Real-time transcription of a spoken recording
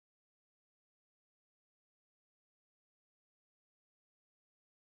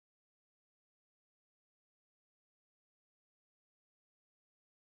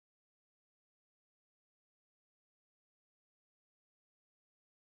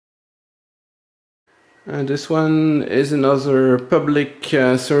This one is another public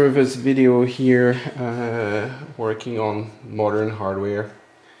service video here, working on modern hardware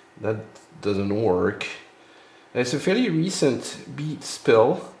that doesn't work. It's a fairly recent bead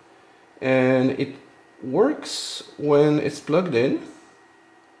spill, and it works when it's plugged in,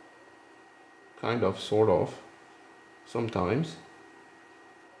 kind of, sort of, sometimes.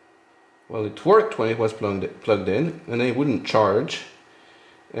 Well, it worked when it was plugged in, and it wouldn't charge.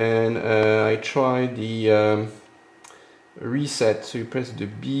 And I tried the reset, so you press the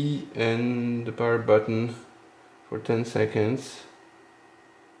B and the power button for 10 seconds.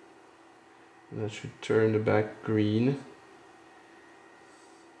 That should turn the back green,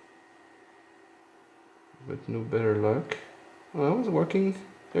 but no better luck. Well, that was working.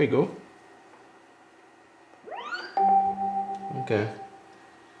 There you go. Okay,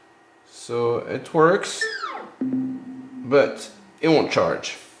 so it works, but it won't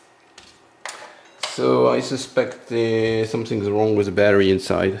charge. So I suspect something's wrong with the battery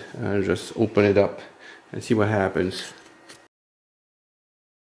inside. I'll just open it up and see what happens.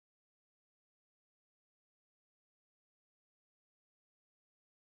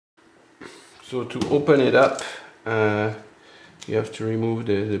 So to open it up, you have to remove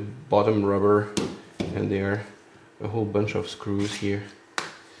the bottom rubber, and there are a whole bunch of screws here.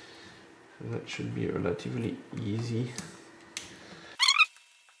 So that should be relatively easy.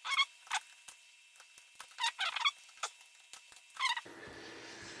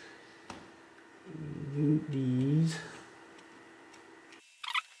 These.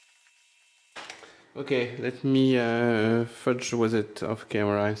 Okay, let me fudge with it off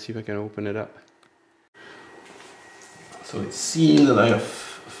camera and see if I can open it up. So it seems that I have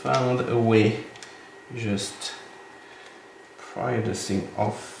found a way. Just pry this thing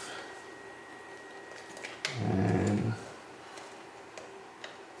off, and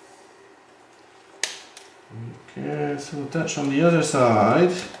okay, so touch on the other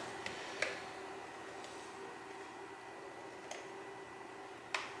side.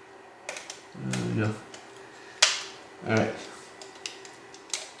 There we go. Alright.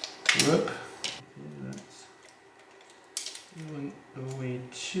 Whoop. Okay, that's going away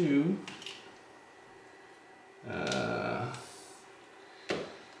too.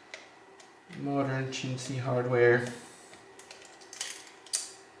 Modern chintzy hardware.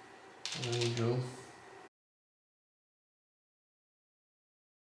 There you go.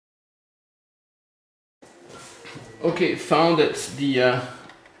 Okay, found that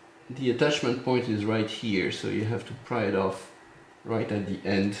the attachment point is right here, so you have to pry it off right at the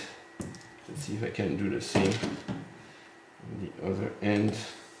end. Let's see if I can do the same on the other end.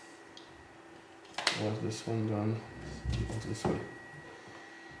 How's this one done? Let's see this way.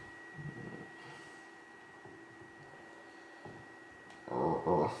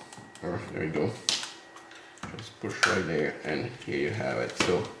 There you go. Just push right there, and here you have it.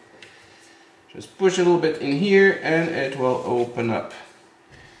 So just push a little bit in here and it will open up.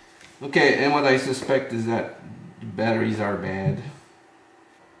 Okay, and what I suspect is that the batteries are bad.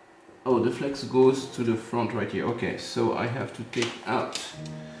 Oh, the flex goes to the front right here. Okay, so I have to take out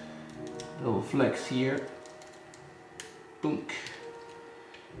the little flex here. Boom.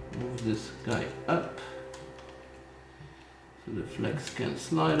 Move this guy up so the flex can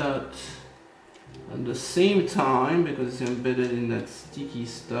slide out at the same time, because it's embedded in that sticky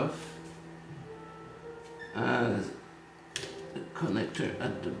stuff, as the connector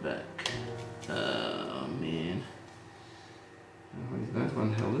at the back. Oh man. How is that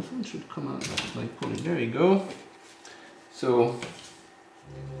one held? This one should come out like pulling. There you go. So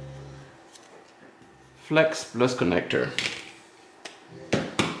flex plus connector.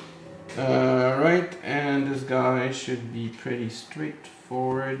 Right, and this guy should be pretty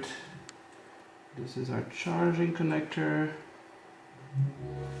straightforward. This is our charging connector.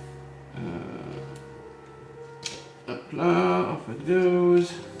 Off it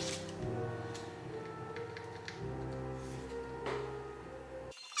goes.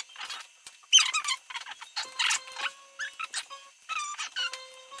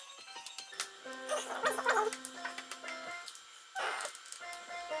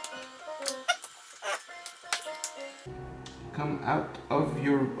 Come out of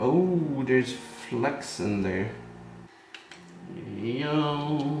your... Oh, there's flex in there.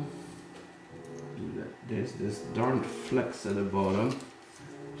 Yo. There's this darn flex at the bottom,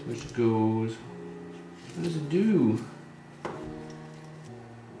 which goes... What does it do?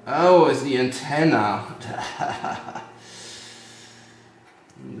 Oh, it's the antenna.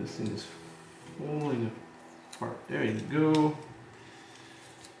 This thing is falling apart. There you go.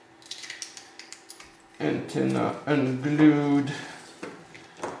 Antenna unglued.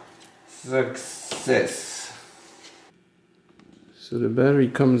 Success. says. So the battery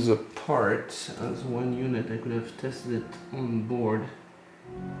comes apart as one unit. I could have tested it on board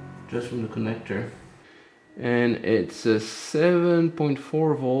just from the connector. And it's a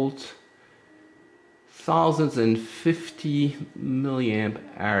 7.4 volt, 1050 milliamp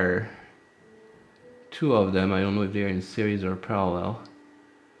hour. Two of them. I don't know if they're in series or parallel.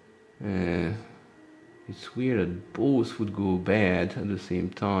 It's weird that both would go bad at the same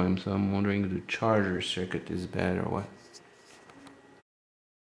time, so I'm wondering if the charger circuit is bad or what.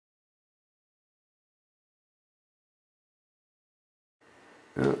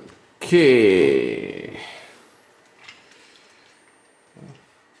 Okay.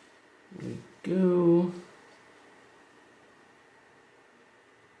 There we go.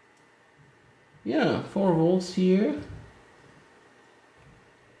 Yeah, 4 volts here.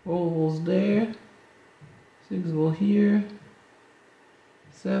 4 volts there. 6 volts here.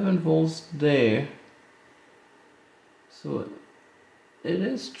 7 volts there. So it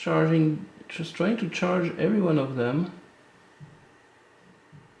is charging, just trying to charge every one of them.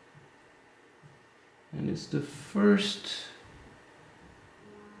 And it's the first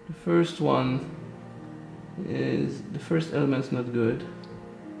one is, the first element's not good.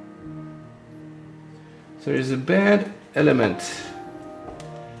 So there's a bad element.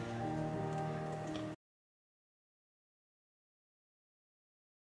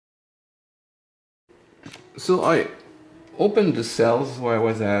 So I opened the cells where I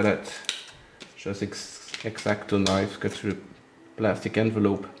was at it. Just X-Acto knife cut through the plastic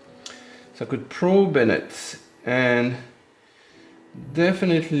envelope. So I could probe in it, and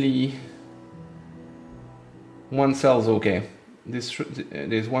definitely one cell's okay.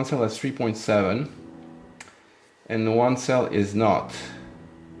 There's one cell that's 3.7 and one cell is not.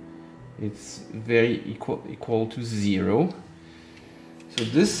 It's very equal to 0. So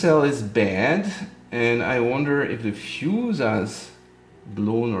this cell is bad, and I wonder if the fuse has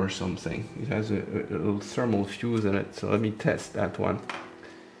blown or something. It has a little thermal fuse in it, so let me test that one.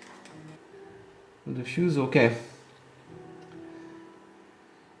 The fuse, okay.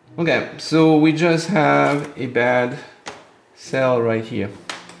 Okay, so we just have a bad cell right here.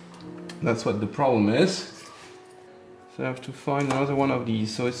 That's what the problem is. So I have to find another one of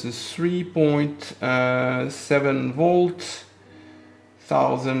these. So it's a 3.7 volt,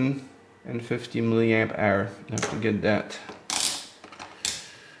 1050 milliamp hour. I have to get that.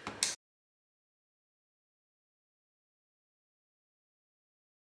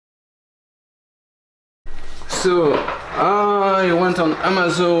 So I went on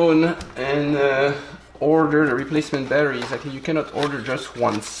Amazon and ordered a replacement batteries. Actually, you cannot order just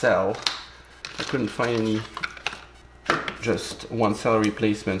one cell. I couldn't find any just one cell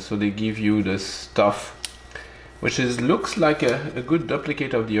replacement, so they give you this stuff, which looks like a good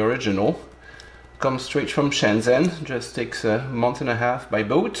duplicate of the original. Comes straight from Shenzhen, just takes a month and a half by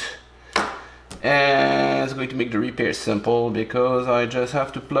boat. And it's going to make the repair simple because I just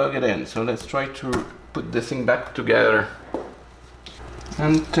have to plug it in. So let's try to put this thing back together.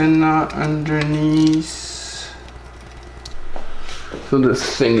 Antenna underneath. So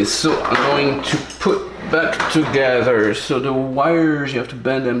this thing is so annoying to put back together. So the wires, you have to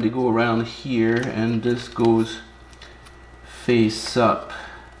bend them, they go around here, and this goes face up.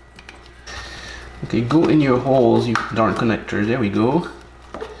 Okay, go in your holes, you darn connector. There we go.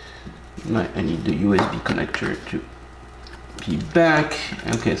 I need the USB connector to be back.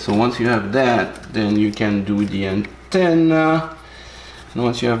 Okay, so once you have that, then you can do the antenna. And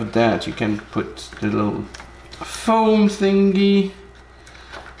once you have that, you can put the little foam thingy.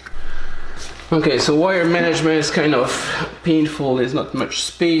 Okay, so wire management is kind of painful. There's not much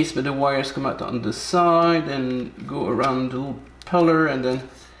space, but the wires come out on the side and go around the little pillar, and then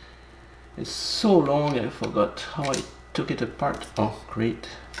it's so long I forgot how I took it apart. Oh, great.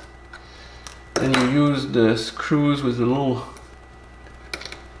 Then you use the screws with the little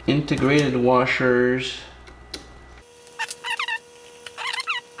integrated washers.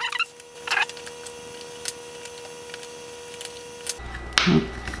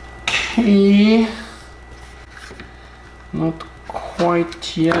 Okay, not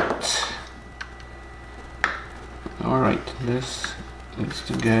quite yet. Alright, this needs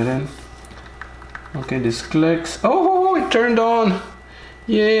to get in. Okay, this clicks. Oh, it turned on!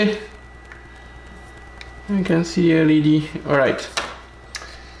 Yay! I can see LED. Alright.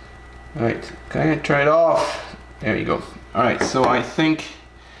 Alright, can I try it off? There you go. Alright, so I think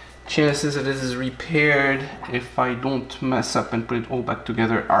chances that this is repaired if I don't mess up and put it all back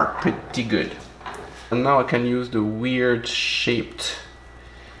together are pretty good. And now I can use the weird shaped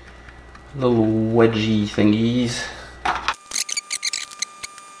little wedgy thingies.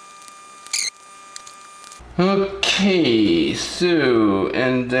 Okay, so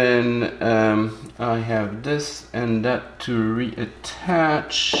and then I have this and that to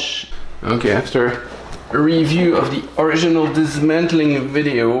reattach. Okay, after a review of the original dismantling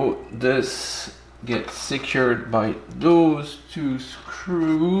video, this gets secured by those two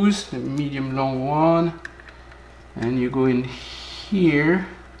screws, the medium long one, and you go in here.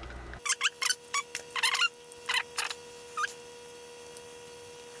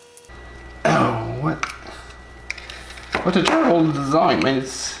 Oh, what a terrible design, man.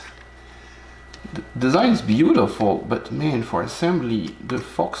 The design is beautiful, but man, for assembly, the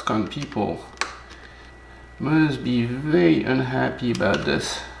Foxconn people must be very unhappy about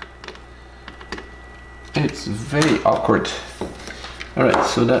this. It's very awkward. Alright,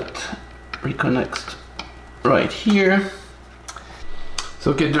 so that reconnects right here.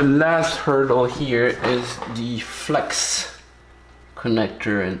 So okay, the last hurdle here is the flex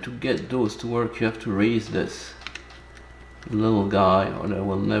connector, and to get those to work you have to raise this little guy or that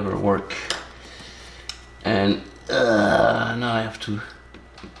will never work. And now I have to...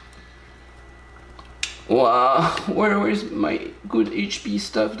 Wow, where's my good HP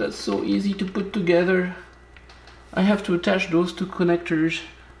stuff that's so easy to put together? I have to attach those two connectors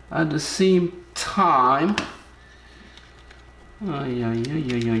at the same time. Because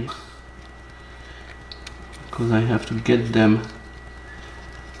I have to get them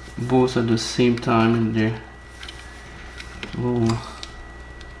both at the same time in their little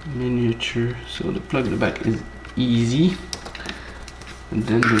miniature. So the plug in the back is easy, and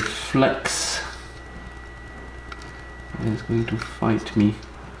then the flex is going to fight me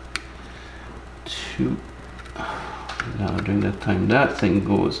to... Now during that time that thing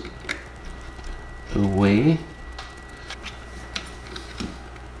goes away.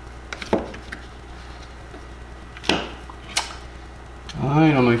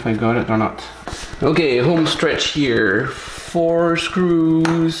 I don't know if I got it or not. Okay, home stretch here. 4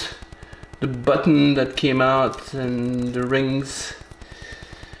 screws, the button that came out, and the rings.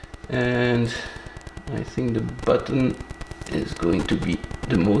 And I think the button is going to be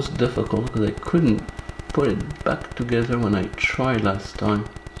the most difficult because I couldn't put it back together when I tried last time.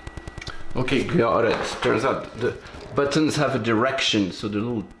 Okay, got it. Turns out the buttons have a direction, so the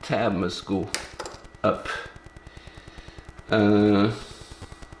little tab must go up.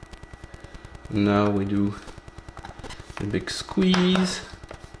 Now we do the big squeeze,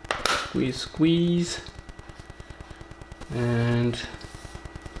 squeeze, and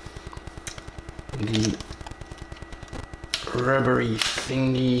the rubbery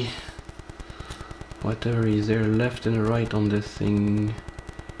thingy, whatever is there left and right on this thing.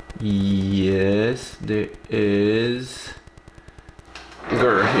 Yes, there is.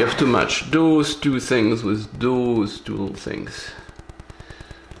 Grr, you have to match those two things with those two little things.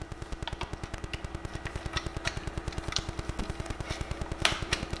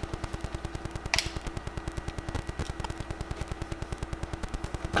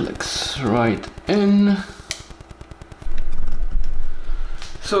 Clicks right in.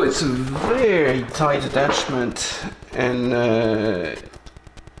 So it's a very tight attachment and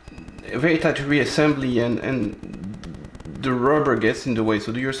very tight reassembly, and the rubber gets in the way.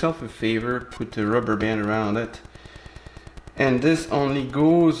 So do yourself a favor, put a rubber band around it. And this only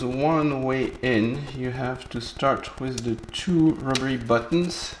goes one way in. You have to start with the 2 rubbery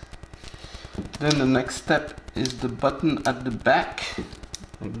buttons. Then the next step is the button at the back.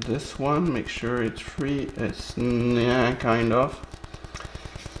 Like this one, make sure it's free. It's kind of.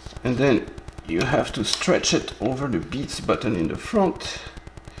 And then you have to stretch it over the Beats button in the front.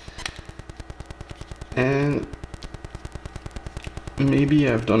 And maybe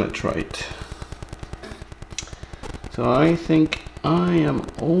I've done it right. So I think I am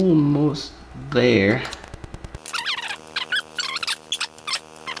almost there.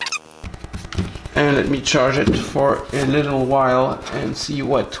 And let me charge it for a little while and see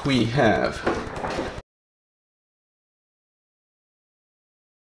what we have.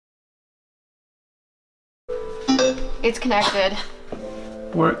 It's connected.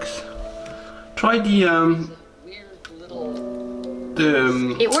 Works. Try the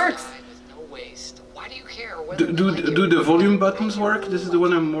It works. Do the volume buttons work? This is the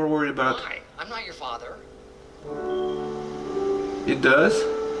one I'm more worried about. I'm not your father. It does?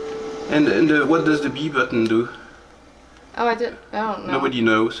 And what does the B button do? Oh, I don't know. Nobody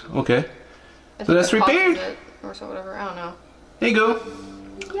knows. Okay. So that's repaired. Or so, whatever. I don't know. There you go.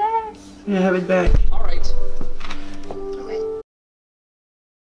 Yes. You have it back.